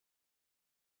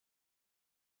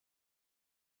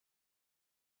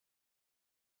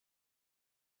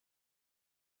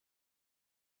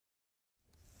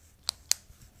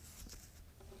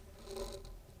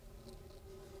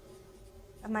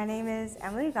My name is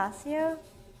Emilie Gossiaux.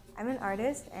 I'm an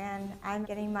artist and I'm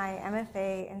getting my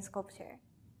MFA in sculpture.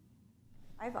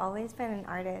 I've always been an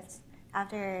artist.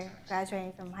 After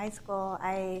graduating from high school,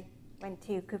 I went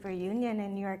to Cooper Union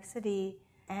in New York City,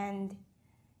 and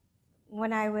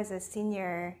when I was a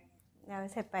senior, I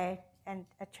was hit by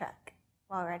a truck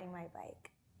while riding my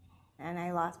bike, and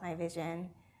I lost my vision.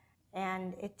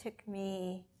 And it took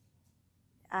me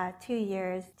 2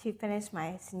 years to finish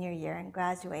my senior year and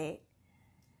graduate.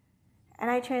 And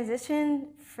I transitioned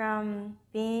from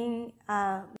being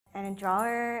a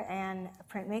drawer and a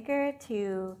printmaker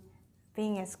to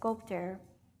being a sculptor.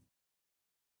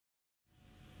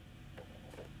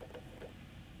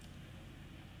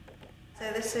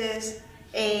 So this is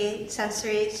a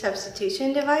sensory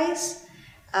substitution device.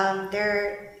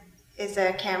 There is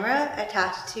a camera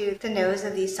attached to the nose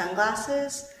of these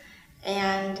sunglasses,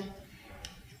 and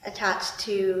attached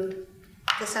to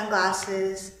the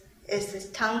sunglasses is this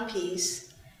tongue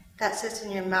piece that sits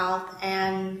in your mouth,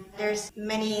 and there's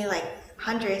many, like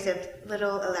hundreds of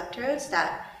little electrodes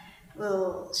that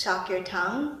will shock your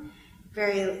tongue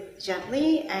very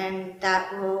gently, and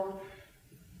that will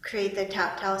create the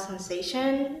tactile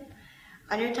sensation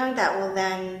on your tongue that will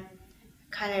then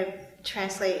kind of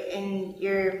translate in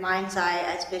your mind's eye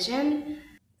as vision.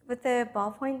 With the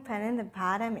ballpoint pen and the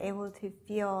pad, I'm able to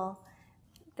feel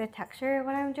the texture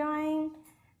when I'm drawing,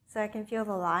 so I can feel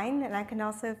the line, and I can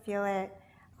also feel it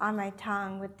on my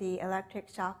tongue with the electric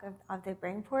shock of the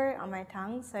BrainPort on my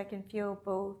tongue, so I can feel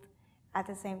both at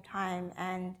the same time,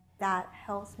 and that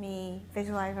helps me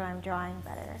visualize what I'm drawing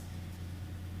better.